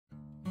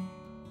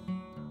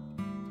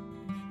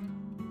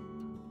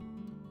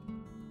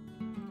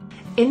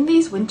In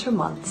these winter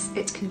months,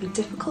 it can be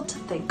difficult to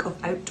think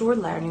of outdoor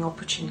learning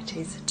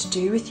opportunities to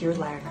do with your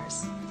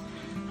learners.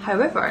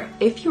 However,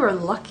 if you are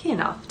lucky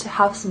enough to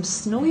have some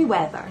snowy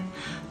weather,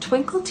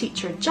 Twinkl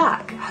Teacher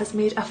Jack has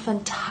made a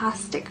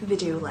fantastic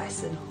video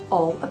lesson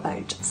all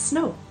about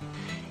snow.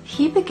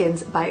 He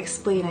begins by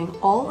explaining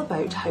all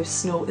about how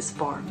snow is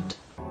formed.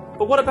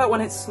 But what about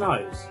when it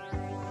snows?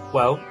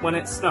 Well, when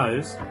it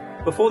snows,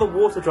 before the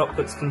water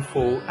droplets can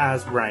fall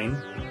as rain,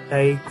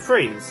 they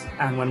freeze,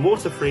 and when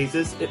water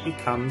freezes, it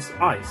becomes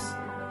ice.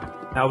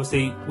 Now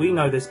obviously, we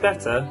know this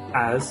better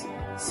as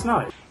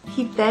snow.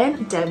 He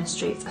then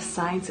demonstrates a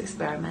science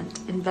experiment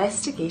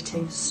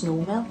investigating snow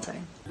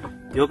melting.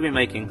 You're going to be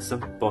making some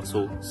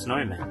bottle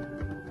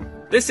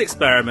snowmen. This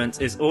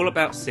experiment is all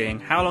about seeing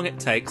how long it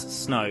takes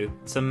snow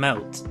to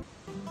melt.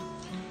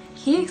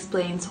 He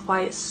explains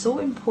why it's so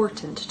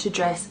important to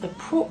dress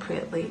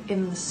appropriately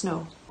in the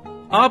snow.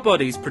 Our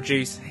bodies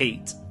produce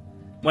heat.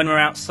 When we're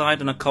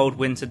outside on a cold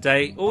winter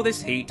day, all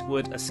this heat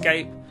would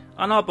escape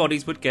and our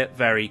bodies would get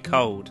very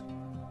cold.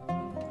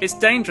 It's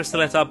dangerous to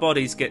let our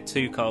bodies get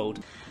too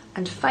cold.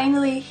 And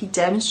finally, he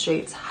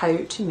demonstrates how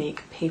to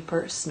make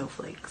paper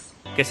snowflakes.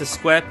 Get a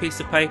square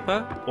piece of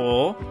paper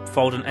or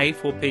fold an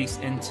A4 piece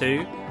in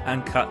two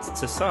and cut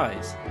to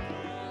size.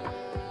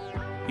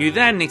 You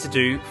then need to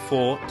do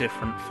 4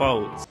 different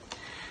folds.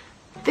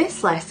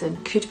 This lesson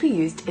could be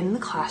used in the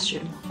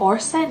classroom or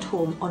sent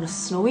home on a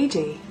snowy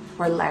day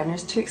for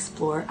learners to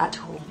explore at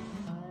home.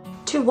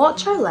 To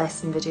watch our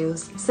lesson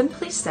videos,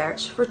 simply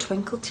search for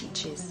Twinkl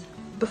Teaches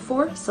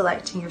before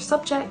selecting your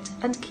subject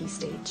and key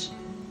stage.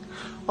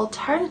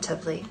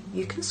 Alternatively,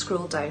 you can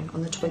scroll down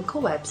on the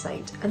Twinkl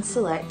website and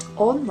select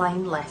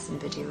online lesson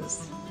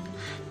videos.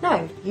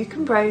 Now you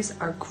can browse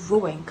our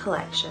growing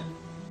collection.